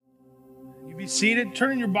Seated.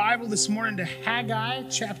 Turn in your Bible this morning to Haggai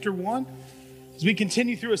chapter 1 as we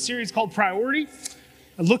continue through a series called Priority,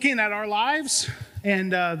 looking at our lives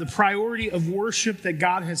and the priority of worship that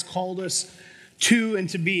God has called us to and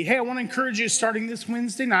to be. Hey, I want to encourage you starting this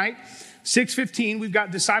Wednesday night, 6:15, we've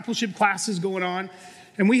got discipleship classes going on,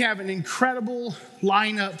 and we have an incredible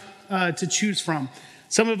lineup to choose from.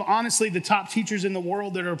 Some of, honestly, the top teachers in the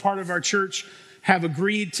world that are a part of our church have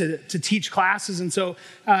agreed to teach classes. And so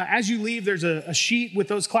as you leave, there's a sheet with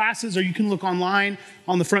those classes, or you can look online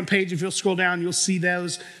on the front page. If you'll scroll down, you'll see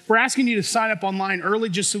those. We're asking you to sign up online early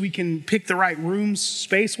just so we can pick the right rooms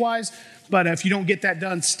space-wise. But if you don't get that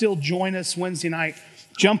done, still join us Wednesday night.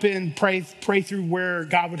 Jump in, pray through where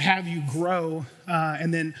God would have you grow.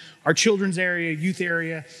 And then our children's area, youth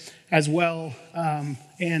area as well,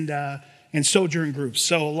 and sojourn groups.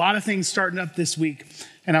 So a lot of things starting up this week,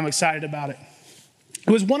 and I'm excited about it. It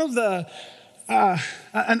was one of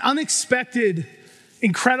an unexpected,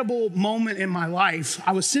 incredible moment in my life.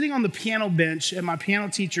 I was sitting on the piano bench at my piano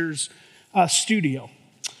teacher's studio.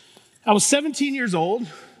 I was 17 years old.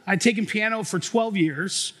 I'd taken piano for 12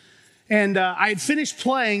 years, and I had finished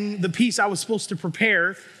playing the piece I was supposed to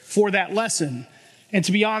prepare for that lesson. And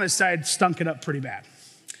to be honest, I had stunk it up pretty bad.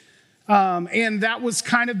 And that was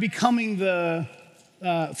kind of becoming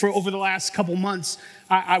for over the last couple months,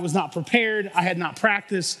 I was not prepared. I had not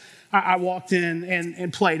practiced. I walked in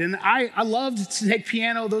and played. And I loved to take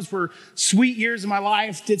piano. Those were sweet years of my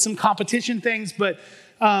life. Did some competition things. But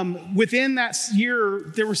within that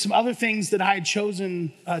year, there were some other things that I had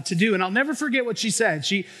chosen to do. And I'll never forget what she said.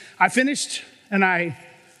 I finished, and I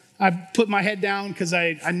put my head down because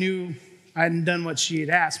I knew I hadn't done what she had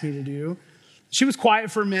asked me to do. She was quiet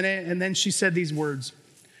for a minute, and then she said these words: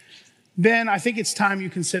 "Ben, I think it's time you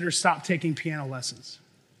consider stop taking piano lessons."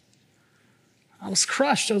 I was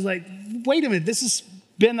crushed. I was like, wait a minute, this has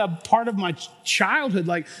been a part of my childhood.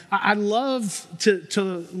 Like, I love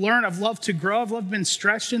to learn. I've loved to grow. I've loved being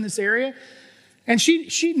stretched in this area. And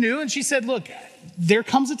she knew, and she said, look, there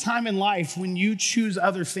comes a time in life when you choose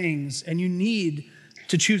other things, and you need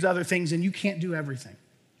to choose other things, and you can't do everything.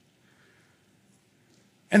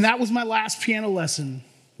 And that was my last piano lesson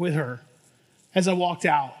with her as I walked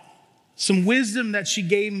out. Some wisdom that she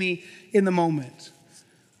gave me in the moment.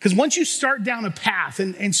 Because once you start down a path,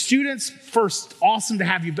 and students, first, awesome to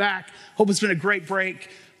have you back. Hope it's been a great break.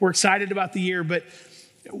 We're excited about the year. But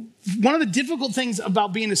one of the difficult things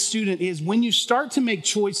about being a student is when you start to make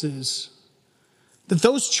choices, that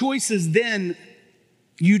those choices then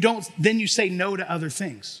you say no to other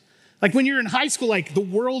things. Like when you're in high school, like the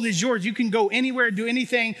world is yours. You can go anywhere, do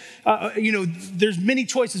anything. There's many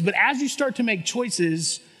choices. But as you start to make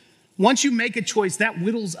choices, once you make a choice, that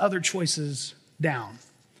whittles other choices down.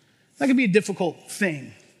 That can be a difficult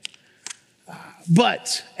thing.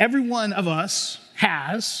 But every one of us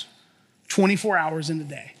has 24 hours in a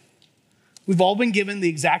day. We've all been given the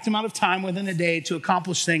exact amount of time within a day to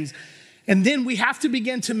accomplish things. And then we have to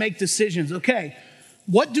begin to make decisions. Okay,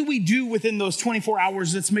 what do we do within those 24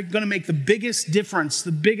 hours that's going to make the biggest difference,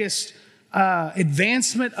 the biggest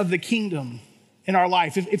advancement of the kingdom in our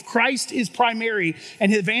life? If Christ is primary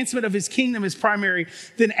and the advancement of his kingdom is primary,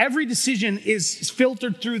 then every decision is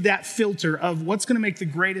filtered through that filter of what's going to make the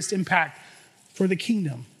greatest impact for the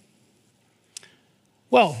kingdom.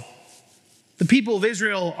 Well, the people of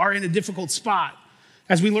Israel are in a difficult spot.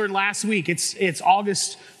 As we learned last week, it's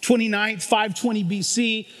August 29th, 520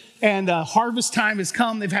 BC, and harvest time has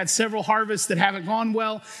come. They've had several harvests that haven't gone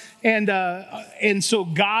well. And so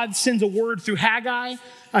God sends a word through Haggai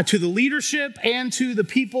to the leadership and to the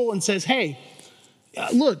people and says, hey,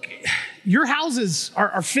 look, your houses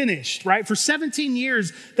are finished, right? For 17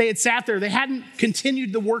 years, they had sat there. They hadn't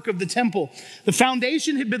continued the work of the temple. The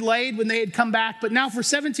foundation had been laid when they had come back, but now for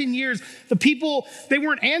 17 years, the people, they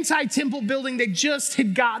weren't anti-temple building. They just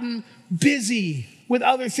had gotten busy with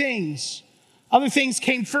other things. Other things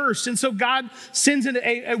came first. And so God sends in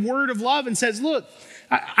a word of love and says, look,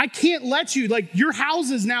 I can't let you, like your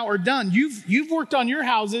houses now are done. You've worked on your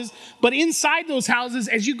houses, but inside those houses,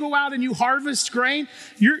 as you go out and you harvest grain,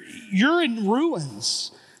 you're in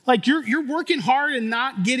ruins. Like you're working hard and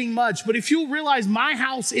not getting much. But if you'll realize my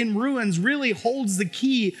house in ruins really holds the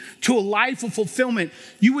key to a life of fulfillment,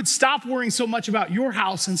 you would stop worrying so much about your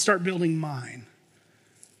house and start building mine.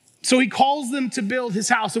 So he calls them to build his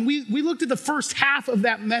house. And we looked at the first half of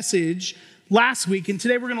that message last week, and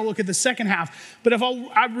today we're going to look at the second half. But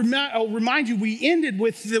I'll remind you, we ended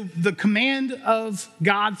with the command of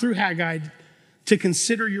God through Haggai to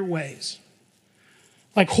consider your ways.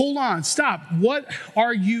 Like, hold on, stop. What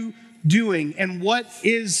are you doing? And what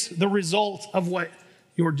is the result of what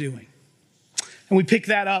you're doing? And we pick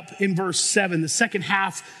that up in verse 7, the second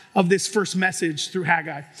half of this first message through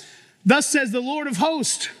Haggai. Thus says the Lord of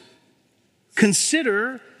hosts,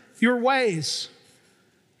 consider your ways.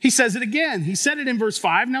 He says it again. He said it in verse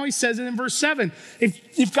 5. Now he says it in verse 7.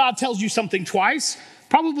 If God tells you something twice,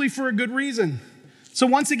 probably for a good reason. So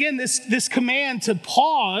once again, this command to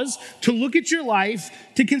pause, to look at your life,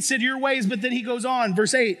 to consider your ways. But then he goes on,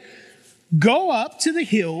 verse 8, go up to the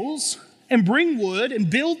hills and bring wood and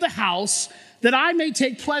build the house that I may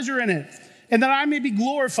take pleasure in it and that I may be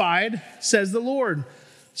glorified, says the Lord.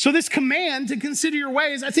 So this command to consider your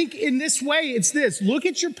ways, I think in this way, it's this. Look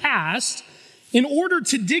at your past in order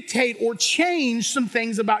to dictate or change some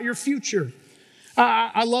things about your future.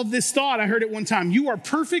 I love this thought. I heard it one time. You are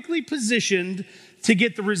perfectly positioned to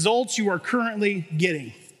get the results you are currently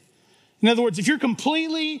getting. In other words, if you're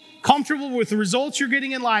completely comfortable with the results you're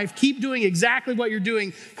getting in life, keep doing exactly what you're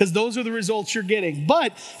doing because those are the results you're getting.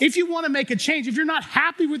 But if you want to make a change, if you're not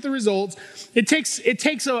happy with the results, it takes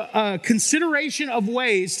a consideration of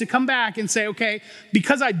ways to come back and say, okay,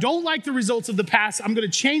 because I don't like the results of the past, I'm going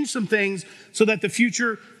to change some things so that the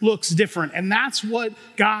future looks different. And that's what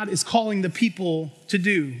God is calling the people to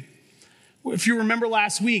do. If you remember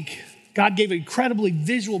last week, God gave an incredibly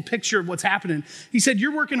visual picture of what's happening. He said,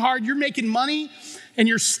 you're working hard, you're making money, and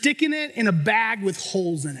you're sticking it in a bag with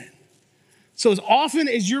holes in it. So as often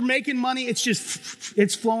as you're making money,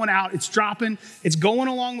 it's flowing out, it's dropping, it's going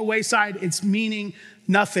along the wayside, it's meaning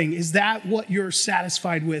nothing. Is that what you're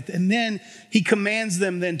satisfied with? And then he commands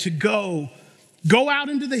them then to go out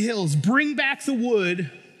into the hills, bring back the wood,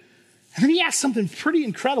 and then he asks something pretty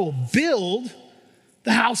incredible, build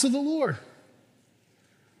the house of the Lord.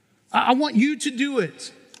 I want you to do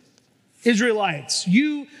it, Israelites.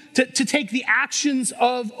 You to take the actions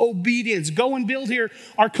of obedience. Go and build here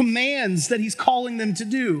are commands that he's calling them to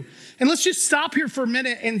do. And let's just stop here for a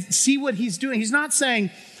minute and see what he's doing. He's not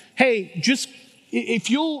saying, hey, just if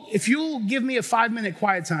you'll give me a 5-minute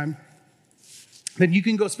quiet time, then you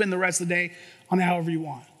can go spend the rest of the day on however you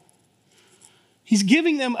want. He's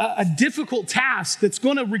giving them a difficult task that's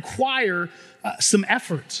going to require some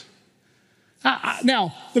effort.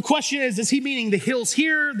 Now, the question is he meaning the hills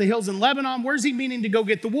here, the hills in Lebanon? Where's he meaning to go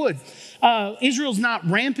get the wood? Israel's not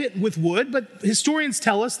rampant with wood, but historians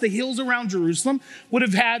tell us the hills around Jerusalem would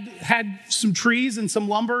have had some trees and some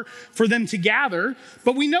lumber for them to gather.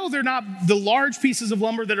 But we know they're not the large pieces of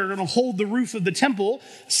lumber that are going to hold the roof of the temple.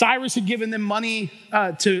 Cyrus had given them money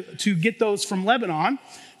to get those from Lebanon.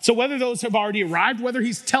 So whether those have already arrived, whether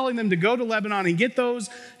he's telling them to go to Lebanon and get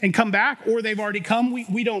those and come back, or they've already come,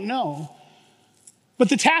 we don't know. But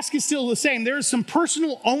the task is still the same. There is some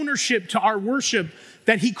personal ownership to our worship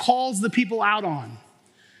that he calls the people out on.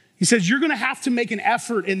 He says, you're going to have to make an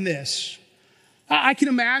effort in this. I can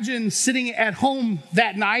imagine sitting at home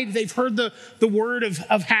that night. They've heard the word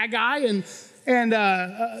of Haggai and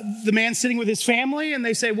the man sitting with his family. And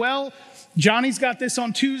they say, well, Johnny's got this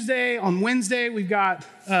on Tuesday. On Wednesday, we've got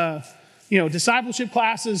discipleship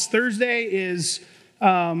classes. Thursday is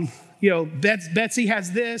Betsy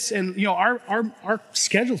has this, and our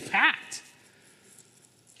schedule's packed.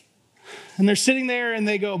 And they're sitting there and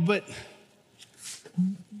they go, but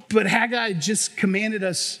Haggai just commanded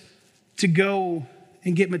us to go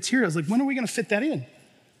and get materials. Like, when are we going to fit that in?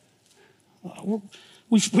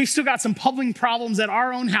 We've still got some plumbing problems at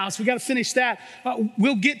our own house. We got to finish that.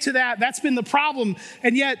 We'll get to that. That's been the problem.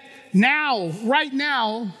 And yet right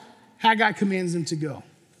now, Haggai commands them to go.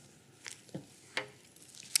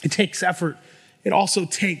 It takes effort. It also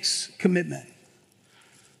takes commitment.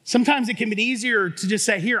 Sometimes it can be easier to just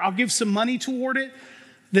say, here, I'll give some money toward it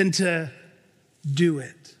than to do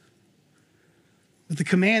it. But the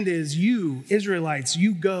command is, you, Israelites,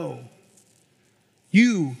 you go.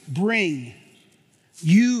 You bring.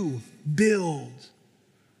 You build.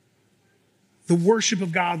 The worship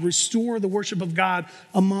of God. Restore the worship of God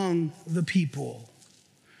among the people.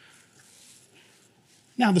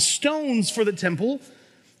 Now, the stones for the temple,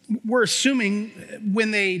 we're assuming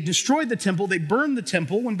when they destroyed the temple, they burned the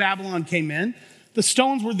temple when Babylon came in. The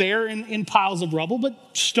stones were there in piles of rubble, but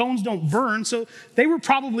stones don't burn, so they were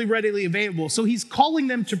probably readily available. So he's calling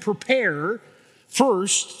them to prepare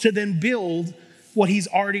first to then build what he's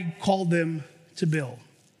already called them to build.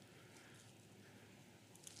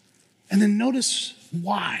 And then notice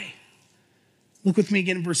why. Look with me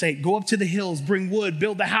again in verse 8. Go up to the hills, bring wood,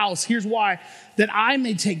 build the house. Here's why. That I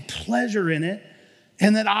may take pleasure in it,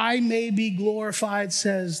 and that I may be glorified,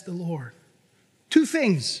 says the Lord. 2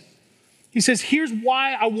 things. He says, here's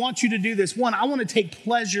why I want you to do this. 1, I want to take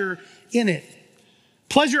pleasure in it.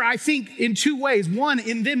 Pleasure, I think, in two ways. One,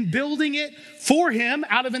 in them building it for him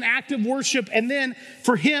out of an act of worship, and then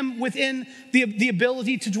for him within the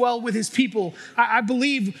ability to dwell with his people. I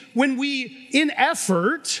believe when we, in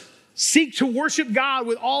effort, seek to worship God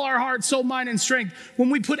with all our heart, soul, mind, and strength, when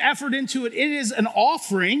we put effort into it, it is an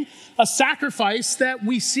offering, a sacrifice that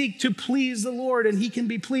we seek to please the Lord, and he can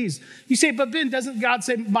be pleased. You say, but Ben, doesn't God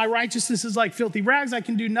say, my righteousness is like filthy rags? I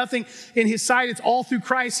can do nothing in his sight. It's all through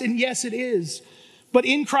Christ. And yes, it is. But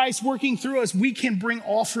in Christ working through us, we can bring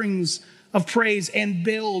offerings of praise and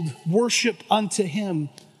build worship unto him.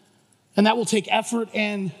 And that will take effort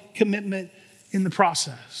and commitment in the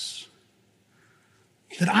process.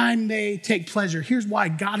 That I may take pleasure. Here's why.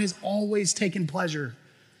 God has always taken pleasure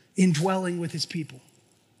in dwelling with his people.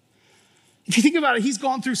 If you think about it, he's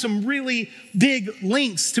gone through some really big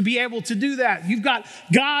lengths to be able to do that. You've got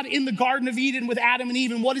God in the Garden of Eden with Adam and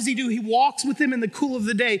Eve. And what does he do? He walks with them in the cool of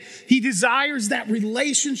the day. He desires that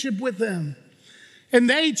relationship with them. And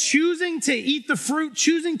they choosing to eat the fruit,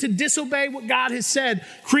 choosing to disobey what God has said,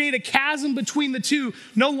 create a chasm between the two.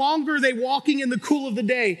 No longer are they walking in the cool of the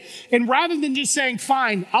day. And rather than just saying,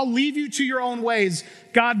 fine, I'll leave you to your own ways,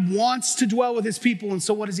 God wants to dwell with his people. And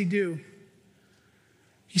so what does he do?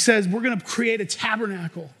 He says, we're going to create a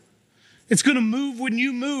tabernacle. It's going to move when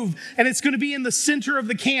you move, and it's going to be in the center of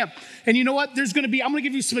the camp. And you know what? I'm going to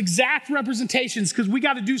give you some exact representations because we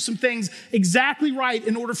got to do some things exactly right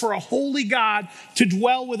in order for a holy God to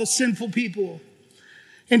dwell with a sinful people.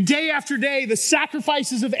 And day after day, the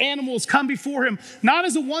sacrifices of animals come before him, not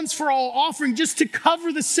as a once-for-all offering, just to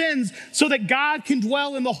cover the sins so that God can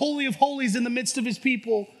dwell in the Holy of Holies in the midst of his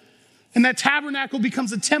people. And that tabernacle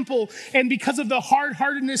becomes a temple. And because of the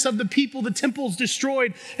hard-heartedness of the people, the temple's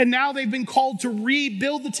destroyed. And now they've been called to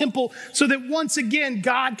rebuild the temple so that once again,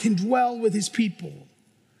 God can dwell with his people.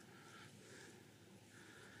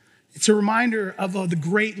 It's a reminder of the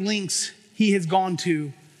great lengths he has gone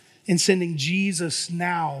to in sending Jesus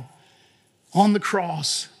now on the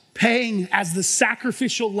cross, paying as the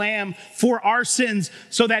sacrificial lamb for our sins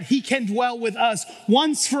so that he can dwell with us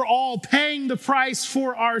once for all, paying the price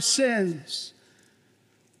for our sins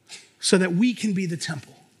so that we can be the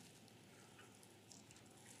temple.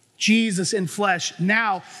 Jesus in flesh.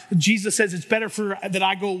 Now, Jesus says it's better that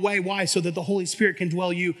I go away. Why? So that the Holy Spirit can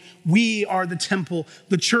dwell you. We are the temple,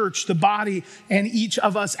 the church, the body, and each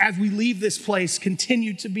of us, as we leave this place,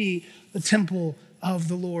 continue to be the temple of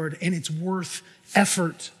the Lord. And it's worth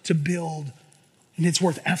effort to build, and it's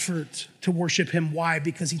worth effort to worship him. Why?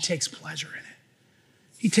 Because he takes pleasure in it.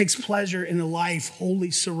 He takes pleasure in a life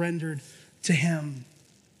wholly surrendered to him.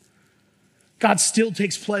 God still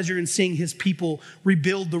takes pleasure in seeing his people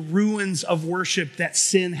rebuild the ruins of worship that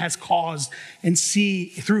sin has caused and see,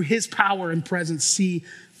 through his power and presence, see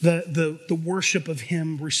the worship of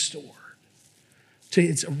him restored to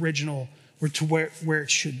its original, or to where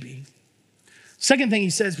it should be. Second thing he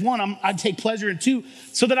says, one, I take pleasure in. Two,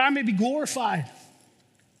 so that I may be glorified.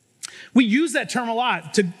 We use that term a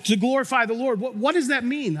lot, to glorify the Lord. What does that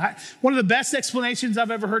mean? One of the best explanations I've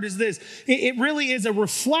ever heard is this. It really is a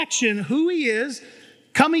reflection who he is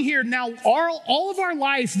coming here. Now, all of our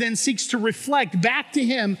life then seeks to reflect back to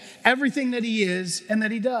him everything that he is and that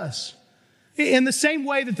he does. In the same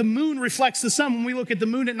way that the moon reflects the sun, when we look at the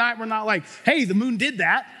moon at night, we're not like, hey, the moon did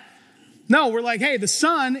that. No, we're like, hey, the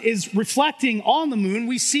sun is reflecting on the moon.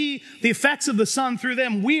 We see the effects of the sun through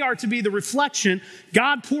them. We are to be the reflection,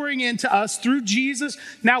 God pouring into us through Jesus.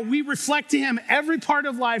 Now we reflect to him every part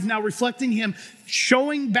of life, now reflecting him,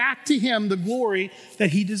 showing back to him the glory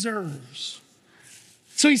that he deserves.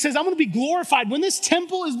 So he says, I'm going to be glorified. When this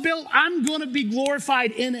temple is built, I'm going to be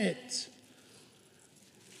glorified in it.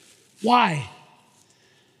 Why?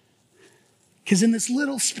 Because in this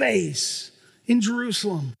little space in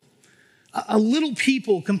Jerusalem, a little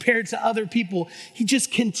people compared to other people, he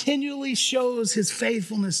just continually shows his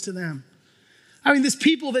faithfulness to them. I mean, this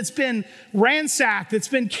people that's been ransacked, that's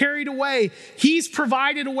been carried away, he's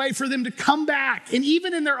provided a way for them to come back. And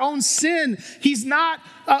even in their own sin, he's not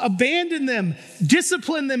abandoned them,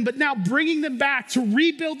 disciplined them, but now bringing them back to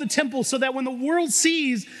rebuild the temple so that when the world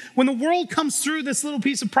sees, when the world comes through this little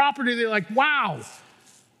piece of property, they're like, wow,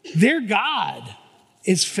 their God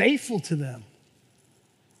is faithful to them.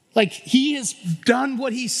 Like he has done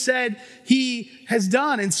what he said he has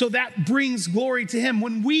done. And so that brings glory to him.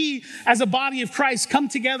 When we as a body of Christ come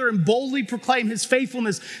together and boldly proclaim his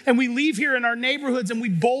faithfulness, and we leave here in our neighborhoods and we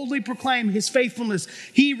boldly proclaim his faithfulness,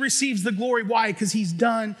 he receives the glory. Why? Because he's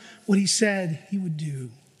done what he said he would do.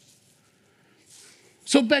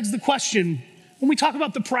 So it begs the question, when we talk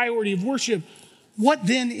about the priority of worship, what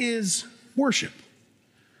then is worship?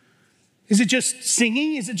 Is it just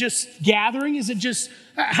singing? Is it just gathering? Is it just,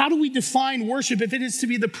 how do we define worship if it is to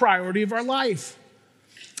be the priority of our life?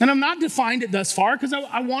 And I've not defined it thus far because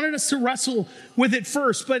I wanted us to wrestle with it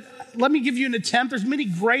first. But let me give you an attempt. There's many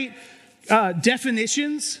great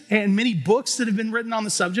definitions and many books that have been written on the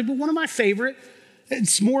subject. But one of my favorite,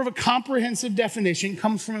 it's more of a comprehensive definition,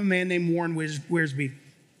 comes from a man named Warren Wiersbe.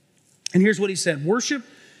 And here's what he said. Worship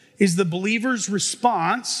is the believer's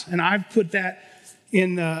response, and I've put that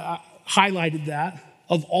in, highlighted that,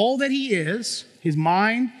 of all that he is, his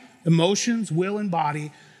mind, emotions, will, and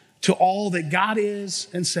body, to all that God is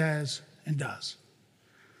and says and does.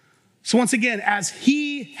 So once again, as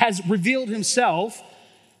he has revealed himself,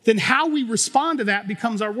 then how we respond to that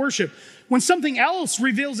becomes our worship. When something else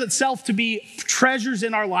reveals itself to be treasures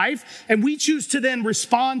in our life, and we choose to then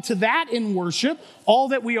respond to that in worship, all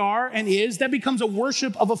that we are and is, that becomes a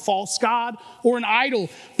worship of a false god or an idol.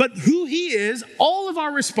 But who he is, all of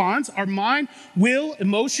our response, our mind, will,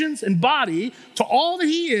 emotions, and body, to all that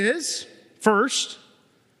he is, first,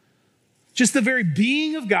 just the very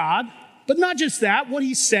being of God, but not just that, what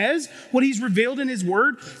he says, what he's revealed in his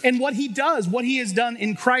word, and what he does, what he has done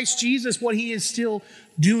in Christ Jesus, what he is still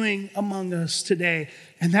doing among us today.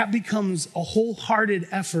 And that becomes a wholehearted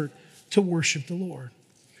effort to worship the Lord.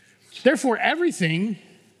 Therefore, everything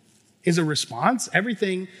is a response.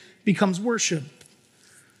 Everything becomes worship.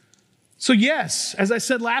 So yes, as I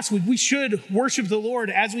said last week, we should worship the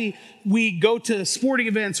Lord as we go to sporting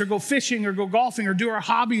events or go fishing or go golfing or do our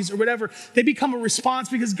hobbies or whatever. They become a response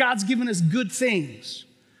because God's given us good things.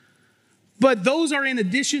 But those are in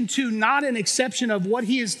addition to, not an exception of what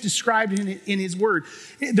he has described in his word.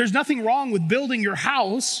 There's nothing wrong with building your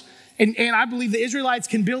house. And I believe the Israelites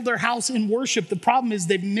can build their house in worship. The problem is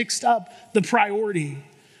they've mixed up the priority.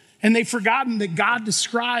 And they've forgotten that God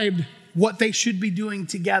described what they should be doing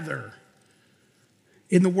together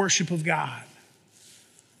in the worship of God.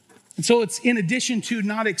 And so it's in addition to,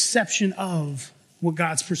 not exception of, what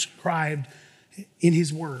God's prescribed in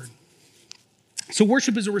his word. So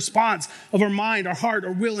worship is a response of our mind, our heart,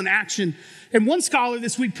 our will, and action. And one scholar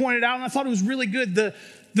this week pointed out, and I thought it was really good,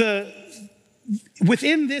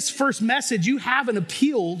 within this first message, you have an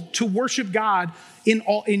appeal to worship God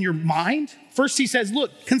in your mind. First he says,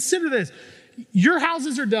 look, consider this. Your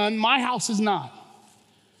houses are done, my house is not.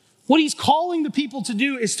 What he's calling the people to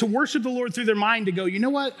do is to worship the Lord through their mind, to go, you know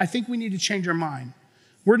what? I think we need to change our mind.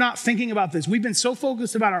 We're not thinking about this. We've been so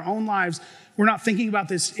focused about our own lives, we're not thinking about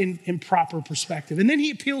this in proper perspective. And then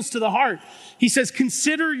he appeals to the heart. He says,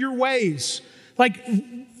 consider your ways. Like,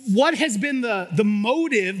 what has been the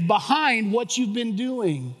motive behind what you've been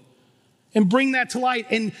doing? And bring that to light.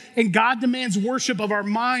 And God demands worship of our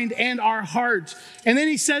mind and our heart. And then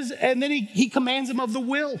he says, and then he commands them of the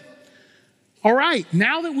will. All right,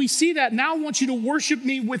 now that we see that, now I want you to worship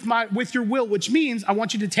me with your will, which means I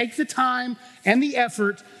want you to take the time and the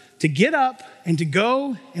effort to get up and to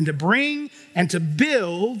go and to bring and to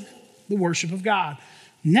build the worship of God.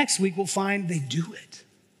 Next week, we'll find they do it.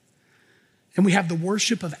 And we have the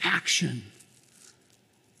worship of action.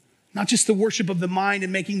 Not just the worship of the mind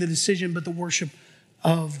and making the decision, but the worship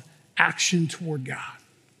of action toward God.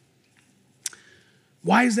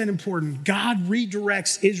 Why is that important? God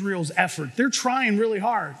redirects Israel's effort. They're trying really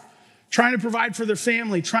hard, trying to provide for their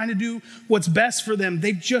family, trying to do what's best for them.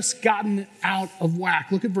 They've just gotten out of whack.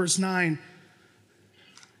 Look at verse 9.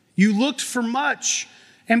 You looked for much,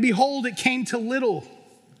 and behold, it came to little.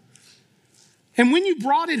 And when you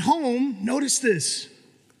brought it home, notice this,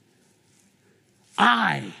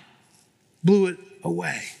 I blew it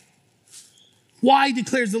away. Why,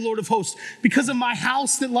 declares the Lord of hosts? Because of my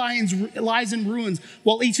house that lies in ruins,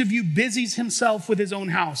 while each of you busies himself with his own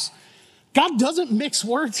house. God doesn't mix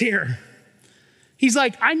words here. He's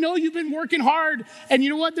like, I know you've been working hard, and you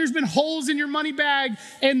know what? There's been holes in your money bag,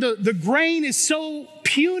 and the grain is so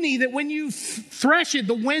puny that when you thresh it,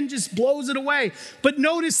 the wind just blows it away. But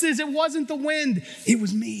notice this, it wasn't the wind, it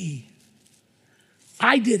was me.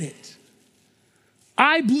 I did it.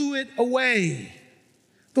 I blew it away.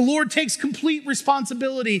 The Lord takes complete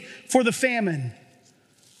responsibility for the famine.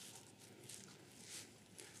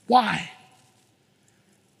 Why?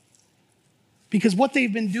 Because what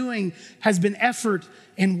they've been doing has been effort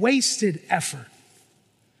and wasted effort.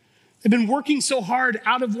 They've been working so hard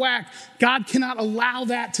out of whack. God cannot allow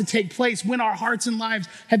that to take place when our hearts and lives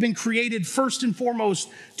have been created first and foremost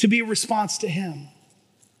to be a response to him.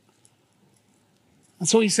 And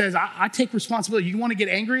so he says, I take responsibility. You want to get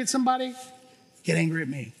angry at somebody? Get angry at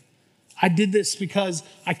me. I did this because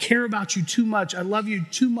I care about you too much. I love you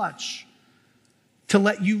too much to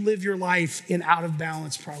let you live your life in out of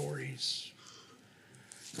balance priorities.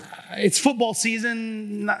 It's football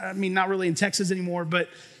season. Not really in Texas anymore, but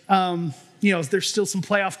there's still some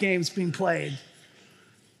playoff games being played.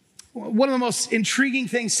 One of the most intriguing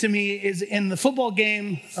things to me is in the football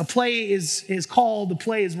game, a play is called, the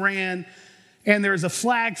play is ran, and there's a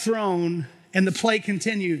flag thrown, and the play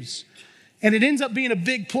continues. And it ends up being a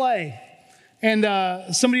big play. And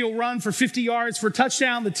somebody will run for 50 yards for a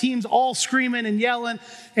touchdown. The team's all screaming and yelling.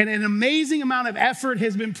 And an amazing amount of effort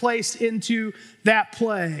has been placed into that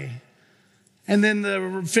play. And then the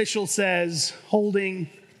official says, holding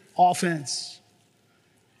offense.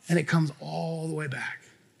 And it comes all the way back.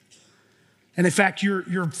 And in fact, you're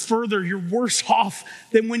worse off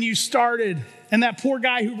than when you started. And that poor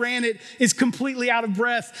guy who ran it is completely out of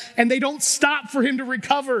breath. And they don't stop for him to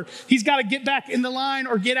recover. He's got to get back in the line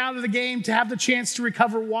or get out of the game to have the chance to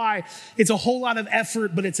recover. Why? It's a whole lot of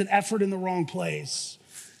effort, but it's an effort in the wrong place.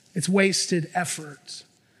 It's wasted effort.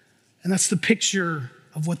 And that's the picture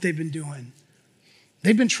of what they've been doing.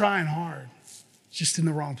 They've been trying hard, just in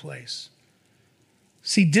the wrong place.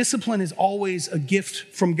 See, discipline is always a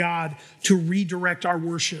gift from God to redirect our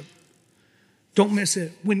worship. Don't miss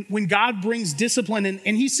it. When God brings discipline,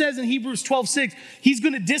 and he says in Hebrews 12:6, he's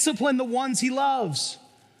going to discipline the ones he loves.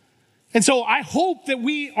 And so I hope that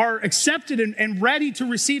we are accepted and ready to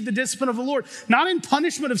receive the discipline of the Lord, not in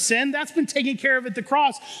punishment of sin. That's been taken care of at the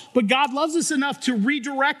cross. But God loves us enough to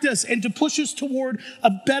redirect us and to push us toward a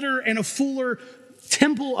better and a fuller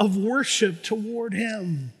temple of worship toward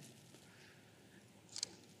him.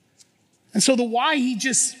 And so the why he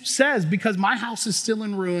just says, because my house is still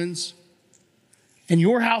in ruins and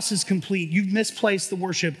your house is complete. You've misplaced the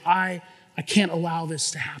worship. I can't allow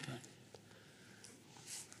this to happen.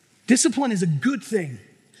 Discipline is a good thing.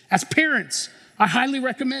 As parents, I highly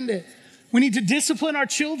recommend it. We need to discipline our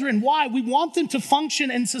children. Why? We want them to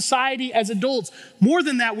function in society as adults. More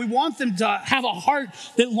than that, we want them to have a heart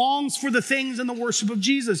that longs for the things and the worship of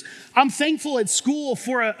Jesus. I'm thankful at school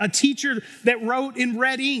for a teacher that wrote in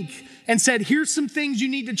red ink and said, here's some things you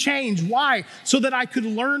need to change. Why? So that I could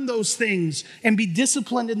learn those things and be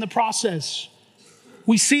disciplined in the process.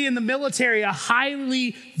 We see in the military a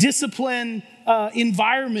highly disciplined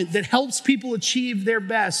environment that helps people achieve their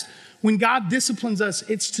best. When God disciplines us,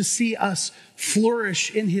 it's to see us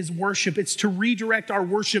flourish in his worship. It's to redirect our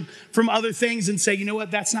worship from other things and say, you know what,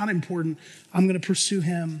 that's not important. I'm going to pursue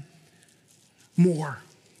him more.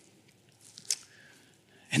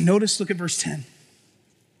 And notice, look at verse 10.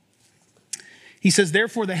 He says,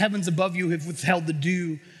 therefore the heavens above you have withheld the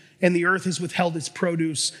dew, and the earth has withheld its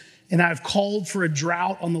produce. And I have called for a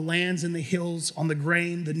drought on the lands and the hills, on the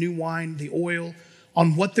grain, the new wine, the oil,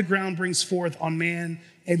 on what the ground brings forth, on man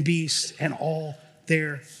and beast and all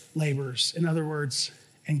their labors. In other words,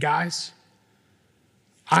 and guys,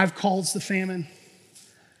 I've caused the famine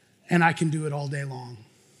and I can do it all day long.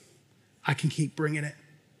 I can keep bringing it.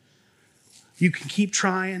 You can keep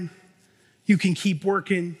trying. You can keep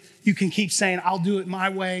working. You can keep saying, I'll do it my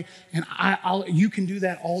way. And you can do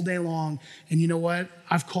that all day long. And you know what?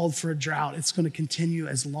 I've called for a drought. It's going to continue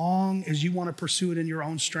as long as you want to pursue it in your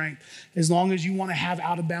own strength, as long as you want to have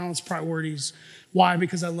out of balance priorities. Why?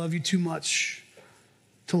 Because I love you too much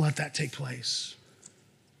to let that take place.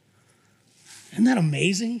 Isn't that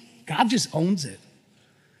amazing? God just owns it.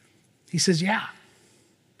 He says, yeah.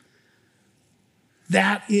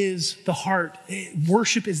 That is the heart.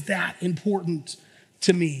 Worship is that important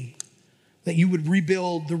to me, that you would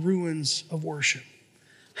rebuild the ruins of worship.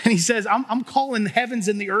 And he says, I'm calling the heavens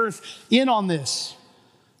and the earth in on this.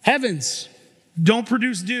 Heavens, don't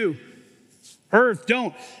produce dew. Earth,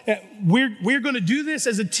 don't. We're going to do this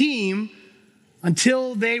as a team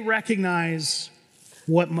until they recognize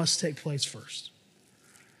what must take place first.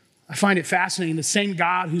 I find it fascinating. The same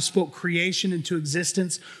God who spoke creation into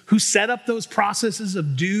existence, who set up those processes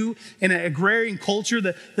of dew in an agrarian culture,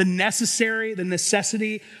 the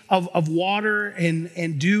necessity of water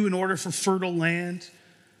and dew in order for fertile land.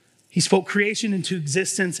 He spoke creation into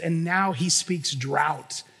existence, and now he speaks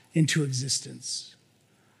drought into existence.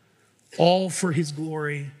 All for his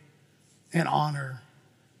glory and honor.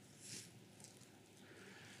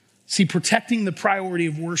 See, protecting the priority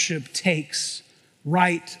of worship takes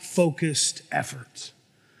right, focused effort.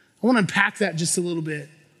 I want to unpack that just a little bit.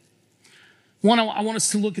 One, I want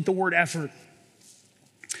us to look at the word effort.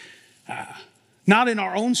 Not in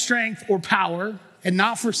our own strength or power, and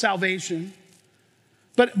not for salvation.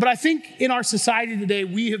 But I think in our society today,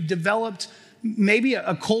 we have developed maybe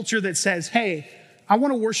a culture that says, hey, I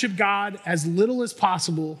want to worship God as little as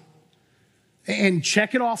possible and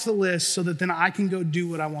check it off the list so that then I can go do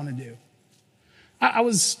what I want to do. I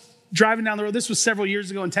was driving down the road. This was several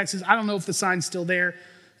years ago in Texas. I don't know if the sign's still there.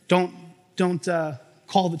 Don't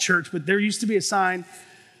call the church, but there used to be a sign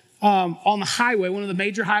on the highway, one of the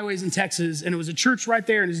major highways in Texas, and it was a church right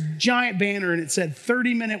there, and this giant banner, and it said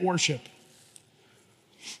 30-minute worship.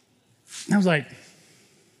 And I was like,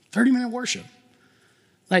 30-minute worship?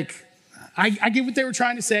 Like, I get what they were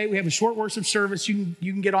trying to say. We have a short worship service. You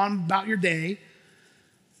can get on about your day.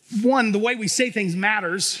 One, the way we say things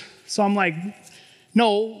matters. So I'm like,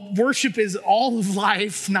 no, worship is all of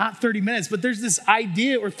life, not 30 minutes. But there's this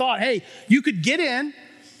idea or thought, hey, you could get in,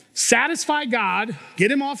 satisfy God, get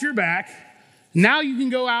him off your back. Now you can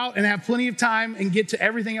go out and have plenty of time and get to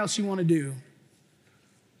everything else you want to do.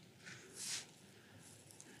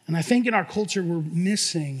 And I think in our culture, we're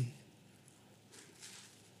missing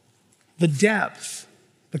the depth,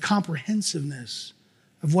 the comprehensiveness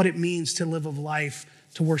of what it means to live a life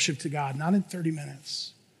to worship to God, not in 30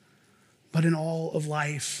 minutes, but in all of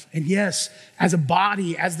life. And yes, as a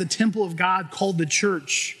body, as the temple of God called the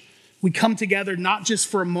church, we come together not just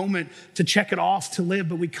for a moment to check it off to live,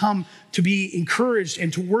 but we come to be encouraged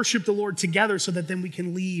and to worship the Lord together so that then we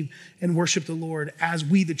can leave and worship the Lord as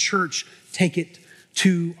we, the church, take it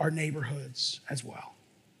to our neighborhoods as well.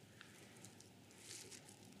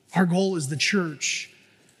 Our goal as the church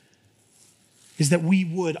is that we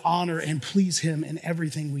would honor and please him in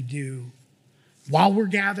everything we do while we're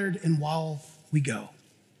gathered and while we go.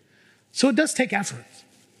 So it does take effort.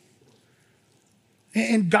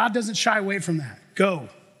 And God doesn't shy away from that. Go,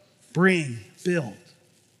 bring, build.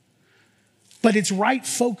 But it's right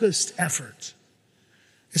focused effort.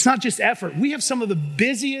 It's not just effort. We have some of the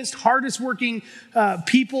busiest, hardest working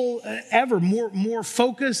people ever, more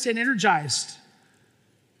focused and energized.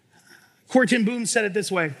 Corrie ten Boom said it this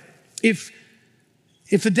way: if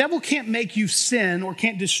the devil can't make you sin or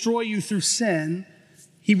can't destroy you through sin,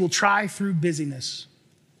 he will try through busyness.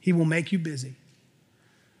 He will make you busy.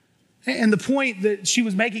 And the point that she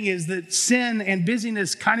was making is that sin and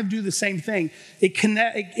busyness kind of do the same thing.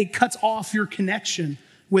 It cuts off your connection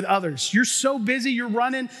with others. You're so busy, you're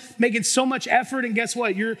running, making so much effort, and guess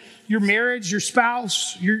what? Your marriage, your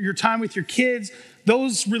spouse, your time with your kids,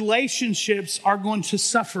 those relationships are going to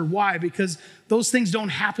suffer. Why? Because those things don't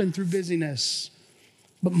happen through busyness.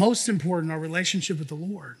 But most important, our relationship with the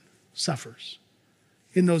Lord suffers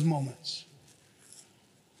in those moments.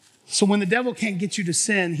 So when the devil can't get you to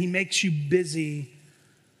sin, he makes you busy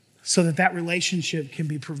so that relationship can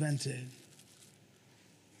be prevented.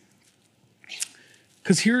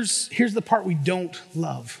 Because here's the part we don't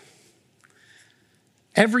love.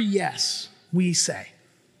 Every yes we say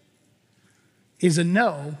is a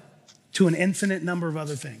no to an infinite number of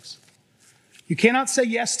other things. You cannot say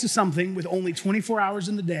yes to something with only 24 hours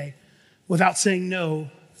in the day without saying no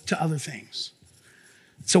to other things.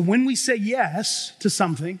 So when we say yes to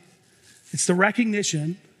something, it's the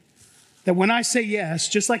recognition that when I say yes,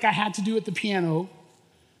 just like I had to do at the piano,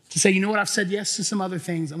 to say, you know what, I've said yes to some other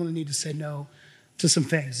things, I'm going to need to say no to some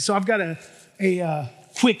things. So I've got a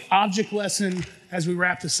quick object lesson as we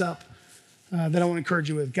wrap this up that I want to encourage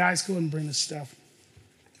you with. Guys, go ahead and bring this stuff.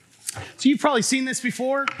 So you've probably seen this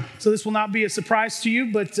before, so this will not be a surprise to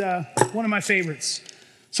you, but one of my favorites.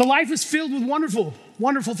 So life is filled with wonderful,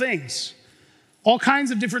 wonderful things. All kinds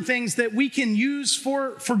of different things that we can use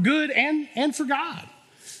for good and for God.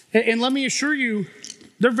 And let me assure you,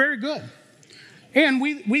 they're very good. And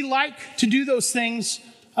we like to do those things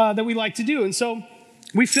that we like to do. And so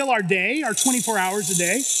we fill our day, our 24 hours a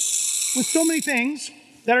day, with so many things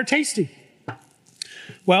that are tasty.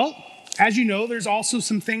 Well, as you know, there's also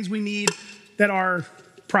some things we need that are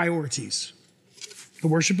priorities. The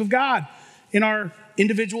worship of God in our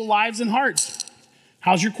individual lives and hearts.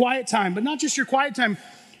 How's your quiet time? But not just your quiet time,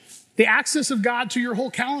 the access of God to your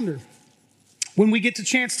whole calendar. When we get the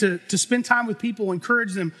chance to spend time with people,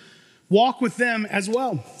 encourage them, walk with them as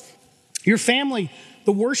well. Your family,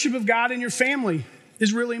 the worship of God in your family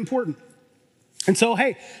is really important. And so,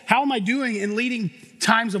 hey, how am I doing in leading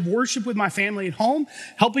times of worship with my family at home,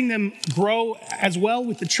 helping them grow as well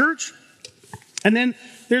with the church? And then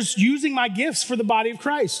there's using my gifts for the body of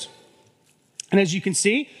Christ. And as you can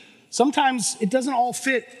see, sometimes it doesn't all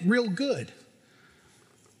fit real good.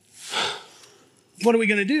 What are we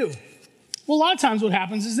going to do? Well, a lot of times what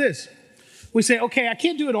happens is this. We say, okay, I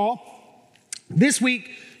can't do it all. This week,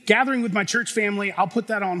 gathering with my church family, I'll put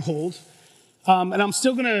that on hold. And I'm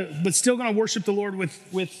still gonna worship the Lord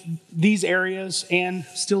with these areas and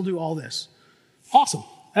still do all this. Awesome.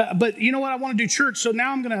 But you know what? I want to do church, so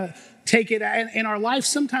now I'm gonna take it. And our life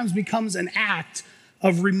sometimes becomes an act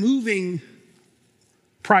of removing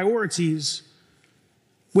priorities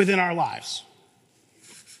within our lives.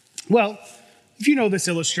 Well, if you know this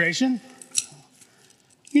illustration,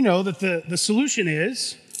 you know that the solution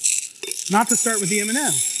is Not to start with the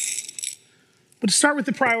M&M, but to start with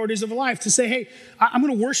the priorities of life, to say, hey, I'm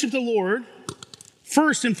going to worship the Lord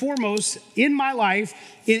first and foremost in my life,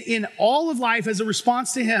 in all of life as a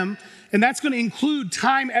response to him. And that's going to include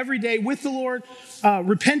time every day with the Lord,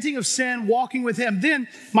 repenting of sin, walking with him. Then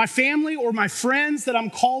my family or my friends that I'm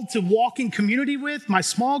called to walk in community with, my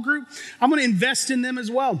small group, I'm going to invest in them as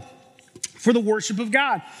well for the worship of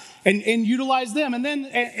God and utilize them. And then,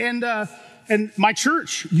 and my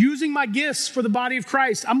church, using my gifts for the body of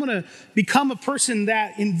Christ, I'm going to become a person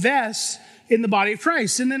that invests in the body of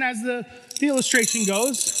Christ. And then as the illustration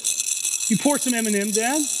goes, you pour some M&Ms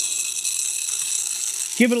in,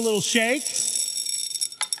 give it a little shake,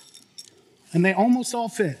 and they almost all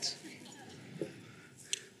fit.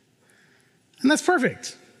 And that's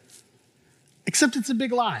perfect, except it's a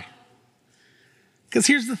big lie. Because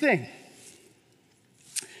here's the thing.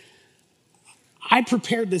 I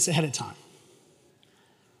prepared this ahead of time.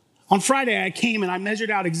 On Friday, I came and I measured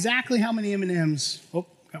out exactly how many M&Ms,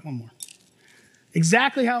 got one more.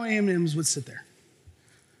 Exactly how many M&Ms would sit there.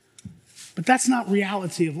 But that's not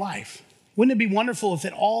reality of life. Wouldn't it be wonderful if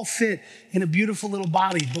it all fit in a beautiful little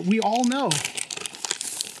body? But we all know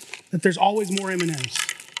that there's always more M&Ms.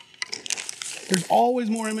 There's always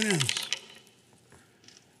more M&Ms.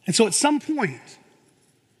 And so at some point,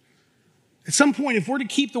 if we're to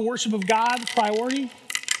keep the worship of God priority,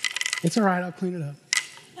 it's all right, I'll clean it up.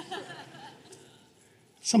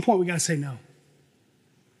 At some point, we got to say no.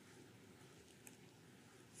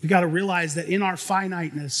 We got to realize that in our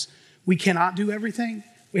finiteness, we cannot do everything.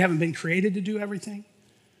 We haven't been created to do everything.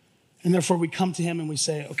 And therefore, we come to him and we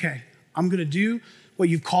say, okay, I'm going to do what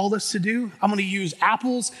you've called us to do. I'm going to use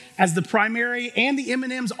apples as the primary and the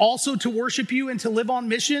M&Ms also to worship you and to live on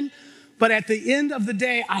mission. But at the end of the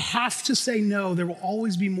day, I have to say no. There will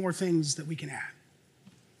always be more things that we can add.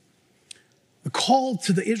 The call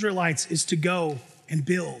to the Israelites is to go and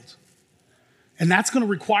build. And that's going to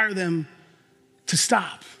require them to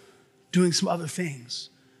stop doing some other things,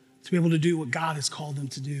 to be able to do what God has called them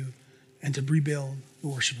to do and to rebuild the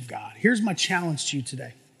worship of God. Here's my challenge to you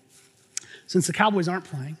today. Since the Cowboys aren't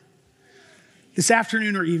playing, this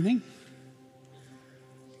afternoon or evening,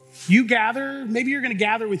 you gather, maybe you're going to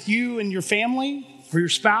gather with you and your family or your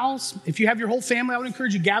spouse. If you have your whole family, I would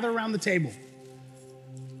encourage you to gather around the table.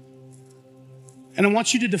 And I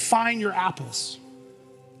want you to define your apples.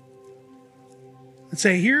 And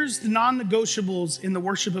say, here's the non-negotiables in the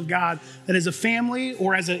worship of God that as a family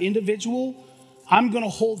or as an individual, I'm going to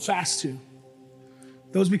hold fast to.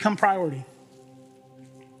 Those become priority.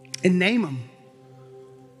 And name them.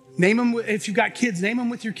 Name them, if you've got kids, name them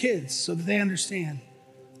with your kids so that they understand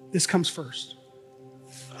this comes first.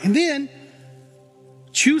 And then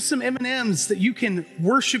choose some M&Ms that you can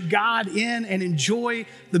worship God in and enjoy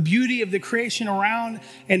the beauty of the creation around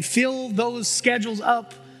and fill those schedules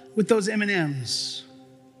up with those M&Ms.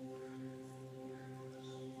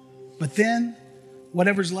 But then,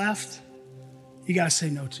 whatever's left, you got to say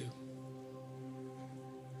no to.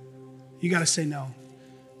 You got to say no.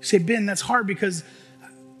 You say, Ben, that's hard because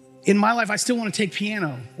in my life, I still want to take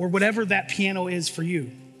piano or whatever that piano is for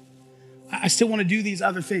you. I still want to do these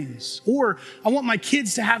other things. Or I want my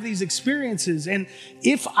kids to have these experiences. And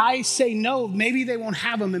if I say no, maybe they won't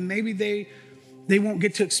have them and maybe they won't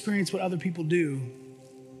get to experience what other people do.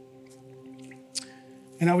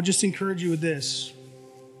 And I would just encourage you with this.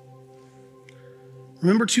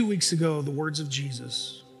 Remember 2 weeks ago, the words of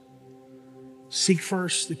Jesus. Seek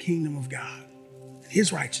first the kingdom of God,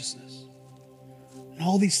 his righteousness, and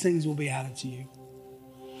all these things will be added to you.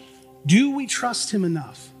 Do we trust him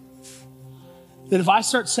enough that if I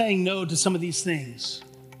start saying no to some of these things,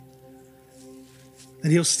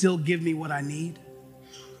 that he'll still give me what I need?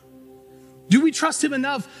 Do we trust him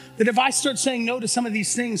enough that if I start saying no to some of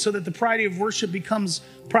these things so that the priority of worship becomes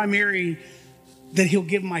primary, that he'll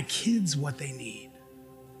give my kids what they need?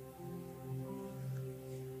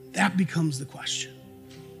 That becomes the question.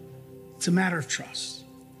 It's a matter of trust.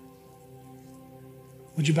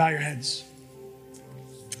 Would you bow your heads?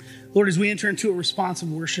 Lord, as we enter into a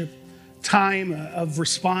responsive worship, time of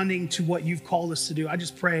responding to what you've called us to do, I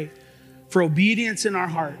just pray for obedience in our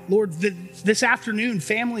heart. Lord, this afternoon,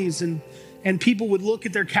 families and people would look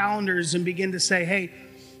at their calendars and begin to say, hey,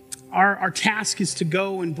 our task is to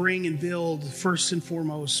go and bring and build, first and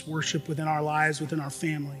foremost, worship within our lives, within our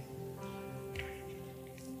family.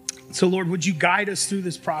 So, Lord, would you guide us through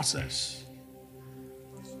this process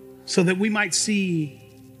so that we might see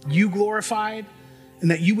you glorified and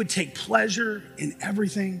that you would take pleasure in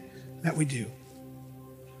everything that we do.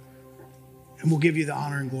 And we'll give you the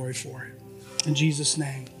honor and glory for it. In Jesus'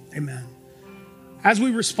 name, amen. As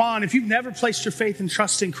we respond, if you've never placed your faith and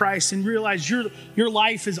trust in Christ and realize your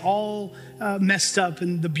life is all messed up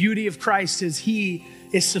and the beauty of Christ is he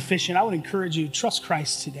is sufficient, I would encourage you, trust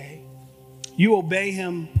Christ today. You obey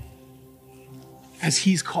him as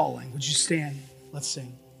he's calling. Would you stand? Let's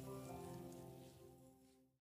sing.